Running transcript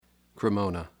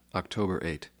Cremona, October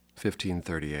 8,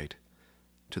 1538.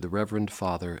 To the Reverend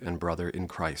Father and Brother in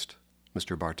Christ,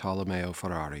 Mr. Bartolomeo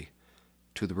Ferrari,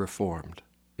 to the Reformed,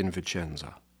 in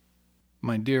Vicenza.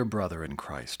 My dear brother in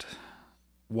Christ,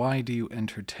 why do you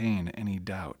entertain any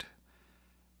doubt?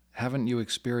 Haven't you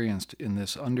experienced in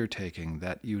this undertaking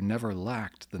that you never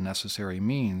lacked the necessary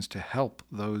means to help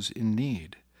those in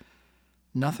need?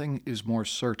 Nothing is more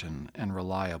certain and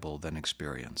reliable than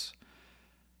experience.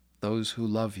 Those who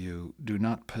love you do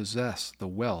not possess the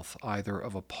wealth either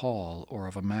of a Paul or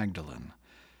of a Magdalene.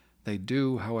 They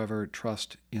do, however,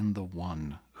 trust in the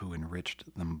one who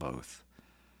enriched them both.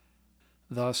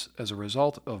 Thus, as a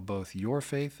result of both your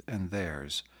faith and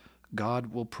theirs,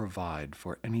 God will provide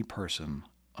for any person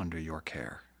under your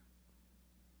care.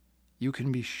 You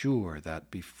can be sure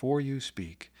that before you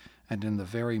speak, and in the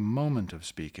very moment of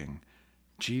speaking,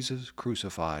 Jesus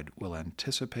crucified will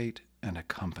anticipate and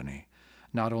accompany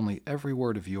not only every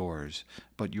word of yours,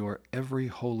 but your every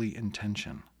holy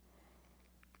intention.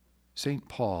 St.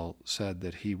 Paul said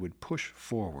that he would push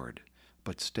forward,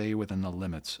 but stay within the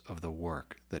limits of the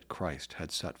work that Christ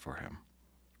had set for him.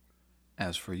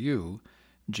 As for you,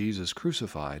 Jesus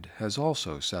crucified has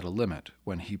also set a limit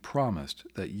when he promised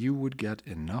that you would get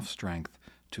enough strength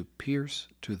to pierce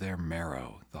to their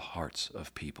marrow the hearts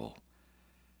of people.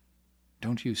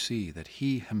 Don't you see that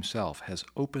he himself has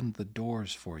opened the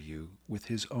doors for you with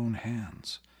his own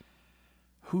hands?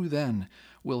 Who then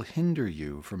will hinder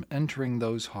you from entering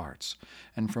those hearts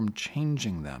and from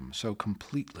changing them so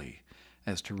completely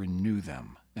as to renew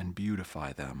them and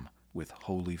beautify them with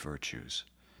holy virtues?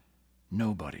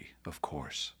 Nobody, of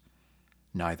course,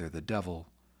 neither the devil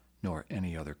nor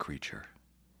any other creature.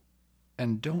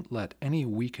 And don't let any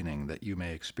weakening that you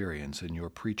may experience in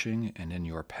your preaching and in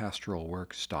your pastoral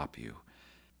work stop you.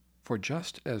 For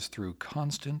just as through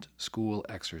constant school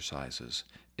exercises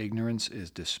ignorance is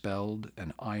dispelled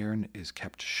and iron is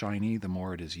kept shiny the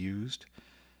more it is used,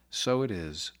 so it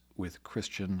is with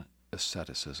Christian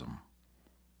asceticism.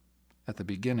 At the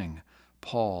beginning,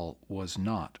 Paul was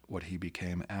not what he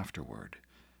became afterward.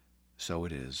 So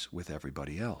it is with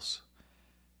everybody else.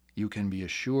 You can be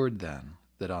assured then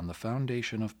that on the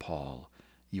foundation of Paul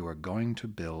you are going to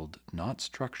build not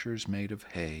structures made of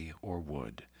hay or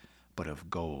wood, but of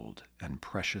gold and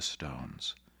precious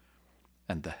stones.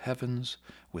 And the heavens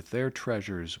with their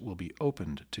treasures will be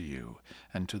opened to you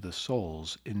and to the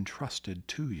souls entrusted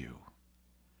to you.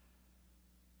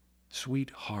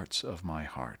 Sweet hearts of my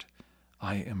heart,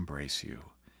 I embrace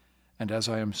you, and as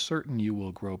I am certain you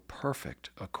will grow perfect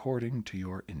according to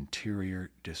your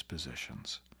interior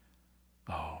dispositions.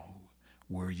 Oh,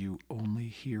 were you only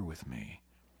here with me,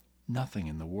 nothing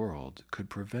in the world could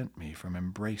prevent me from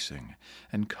embracing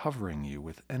and covering you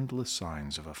with endless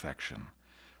signs of affection.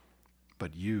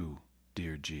 But you,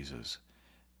 dear Jesus,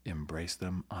 embrace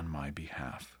them on my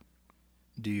behalf.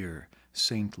 Dear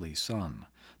saintly Son,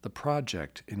 the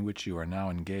project in which you are now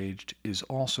engaged is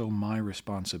also my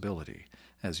responsibility,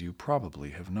 as you probably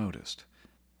have noticed.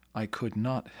 I could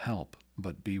not help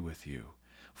but be with you,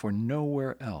 for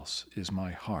nowhere else is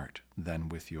my heart than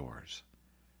with yours.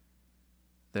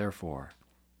 Therefore,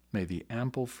 may the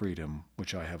ample freedom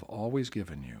which I have always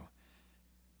given you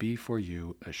be for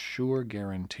you a sure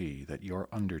guarantee that your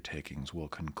undertakings will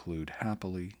conclude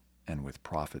happily and with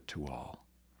profit to all.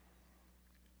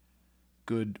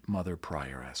 Good Mother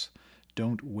Prioress,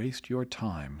 don't waste your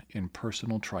time in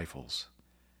personal trifles.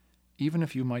 Even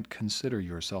if you might consider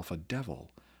yourself a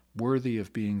devil, worthy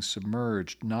of being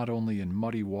submerged not only in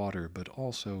muddy water but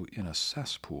also in a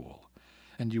cesspool,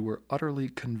 and you were utterly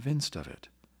convinced of it,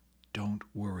 don't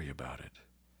worry about it.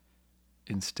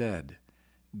 Instead,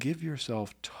 give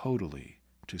yourself totally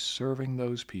to serving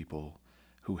those people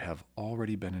who have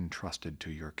already been entrusted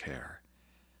to your care,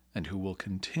 and who will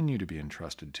continue to be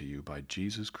entrusted to you by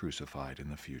Jesus crucified in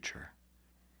the future.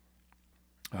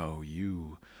 Oh,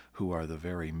 you who are the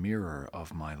very mirror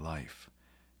of my life,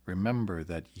 remember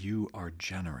that you are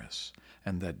generous,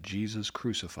 and that Jesus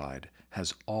crucified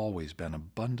has always been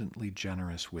abundantly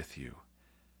generous with you.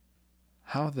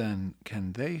 How then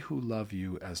can they who love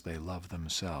you as they love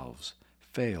themselves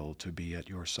fail to be at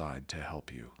your side to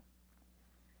help you?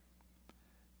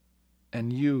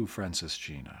 And you,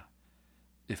 Franciscina,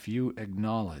 if you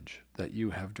acknowledge that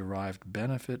you have derived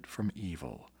benefit from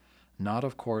evil, not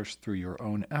of course through your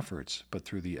own efforts, but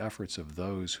through the efforts of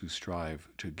those who strive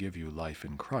to give you life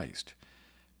in Christ,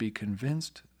 be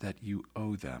convinced that you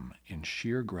owe them in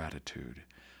sheer gratitude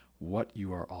what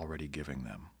you are already giving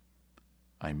them.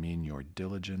 I mean your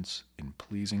diligence in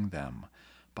pleasing them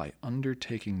by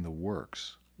undertaking the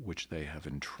works which they have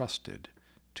entrusted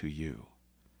to you.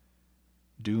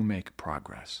 Do make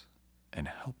progress, and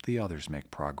help the others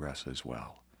make progress as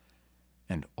well.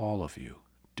 And all of you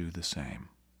do the same.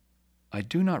 I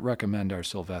do not recommend our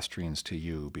Sylvestrians to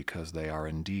you because they are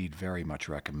indeed very much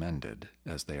recommended,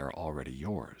 as they are already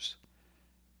yours.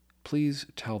 Please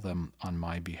tell them on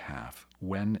my behalf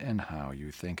when and how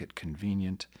you think it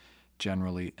convenient,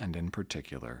 generally and in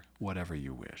particular, whatever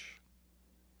you wish.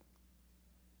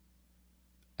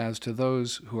 As to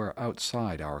those who are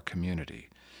outside our community,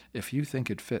 if you think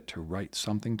it fit to write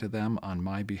something to them on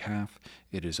my behalf,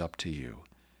 it is up to you,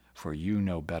 for you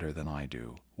know better than I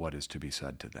do what is to be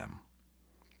said to them.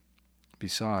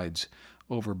 Besides,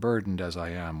 overburdened as I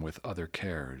am with other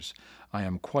cares, I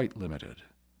am quite limited,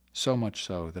 so much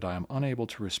so that I am unable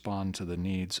to respond to the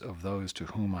needs of those to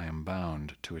whom I am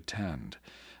bound to attend,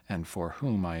 and for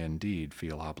whom I indeed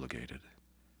feel obligated.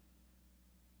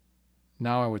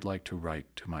 Now I would like to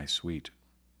write to my sweet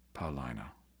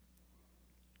Paulina,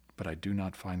 but I do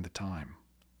not find the time.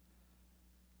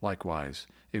 Likewise,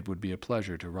 it would be a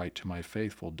pleasure to write to my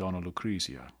faithful Donna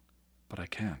Lucrezia, but I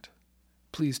can't.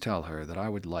 Please tell her that I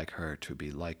would like her to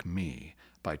be like me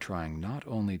by trying not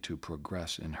only to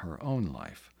progress in her own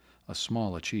life, a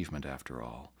small achievement after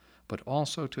all, but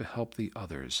also to help the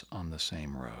others on the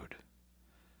same road.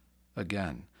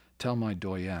 Again, tell my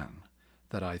doyenne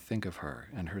that I think of her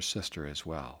and her sister as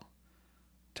well.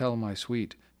 Tell my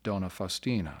sweet Donna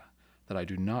Faustina that I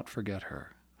do not forget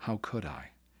her, how could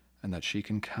I, and that she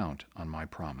can count on my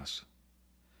promise.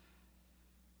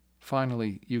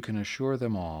 Finally, you can assure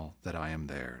them all that I am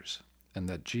theirs, and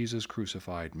that Jesus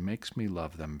crucified makes me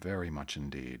love them very much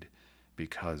indeed,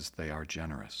 because they are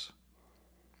generous.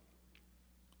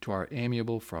 To our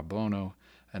amiable Fra Bono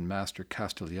and Master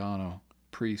Castigliano,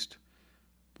 priest,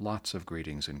 lots of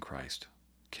greetings in Christ.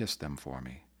 Kiss them for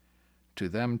me. To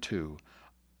them, too,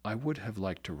 I would have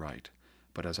liked to write,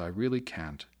 but as I really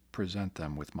can't, present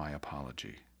them with my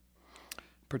apology.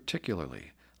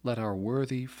 Particularly, let our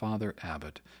worthy Father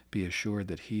Abbot be assured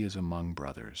that he is among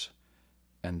brothers,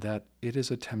 and that it is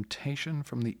a temptation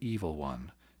from the evil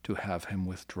one to have him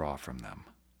withdraw from them.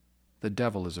 The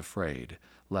devil is afraid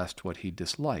lest what he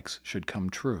dislikes should come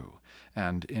true,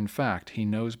 and, in fact, he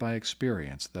knows by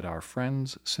experience that our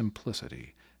friend's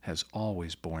simplicity has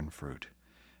always borne fruit,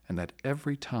 and that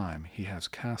every time he has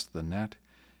cast the net,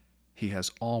 he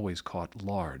has always caught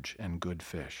large and good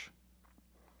fish.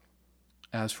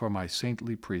 As for my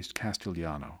saintly priest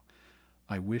Castigliano,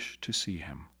 I wish to see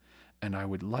him, and I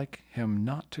would like him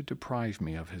not to deprive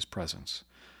me of his presence,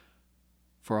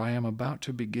 for I am about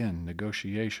to begin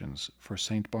negotiations for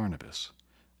St. Barnabas,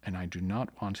 and I do not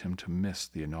want him to miss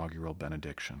the inaugural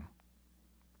benediction.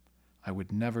 I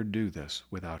would never do this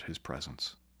without his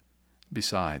presence.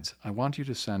 Besides, I want you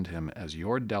to send him as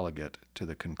your delegate to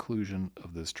the conclusion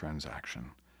of this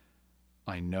transaction.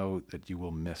 I know that you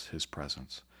will miss his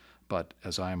presence, but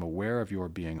as I am aware of your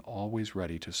being always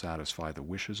ready to satisfy the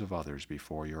wishes of others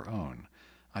before your own,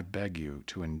 I beg you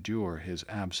to endure his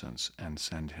absence and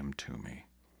send him to me.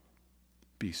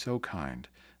 Be so kind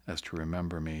as to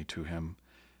remember me to him,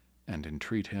 and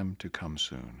entreat him to come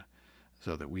soon,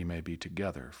 so that we may be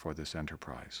together for this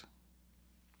enterprise.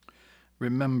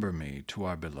 Remember me to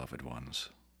our beloved ones,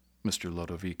 Mr.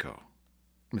 Lodovico,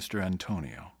 Mr.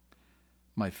 Antonio,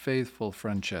 my faithful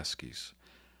Franceschis,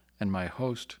 and my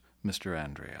host, Mr.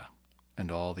 Andrea,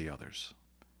 and all the others.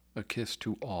 A kiss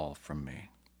to all from me.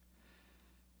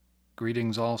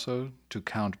 Greetings also to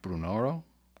Count Brunoro,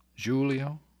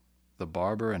 Giulio, the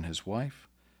barber and his wife,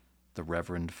 the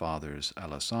Reverend Fathers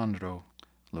Alessandro,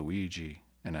 Luigi,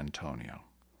 and Antonio.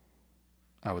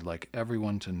 I would like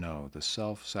everyone to know the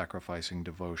self-sacrificing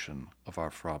devotion of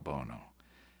our Fra Bono,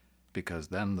 because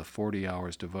then the 40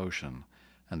 hours devotion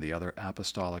and the other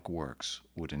apostolic works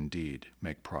would indeed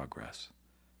make progress.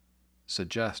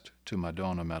 Suggest to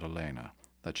Madonna Maddalena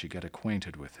that she get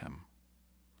acquainted with him.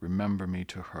 Remember me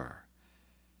to her.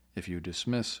 If you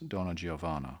dismiss Donna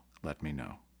Giovanna, let me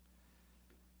know.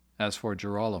 As for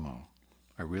Girolamo,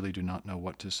 I really do not know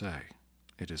what to say.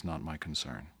 It is not my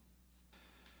concern.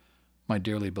 My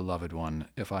dearly beloved one,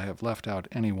 if I have left out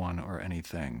anyone or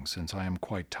anything, since I am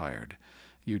quite tired,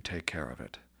 you take care of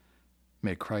it.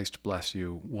 May Christ bless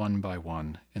you one by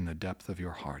one in the depth of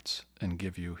your hearts and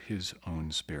give you his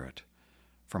own spirit.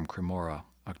 From Cremora,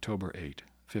 October 8,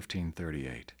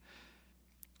 1538.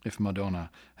 If Madonna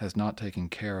has not taken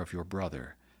care of your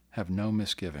brother, have no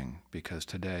misgiving, because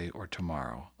today or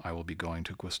tomorrow I will be going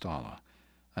to Guastalla,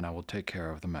 and I will take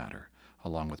care of the matter,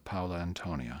 along with Paula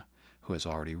Antonia, who has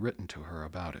already written to her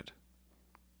about it.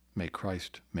 May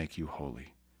Christ make you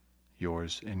holy.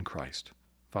 Yours in Christ,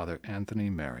 Father Anthony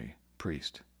Mary,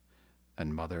 priest,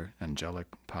 and Mother Angelic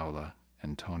Paula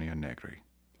Antonia Negri.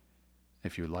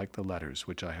 If you like the letters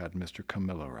which I had Mr.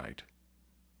 Camillo write,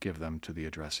 give them to the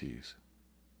addressees.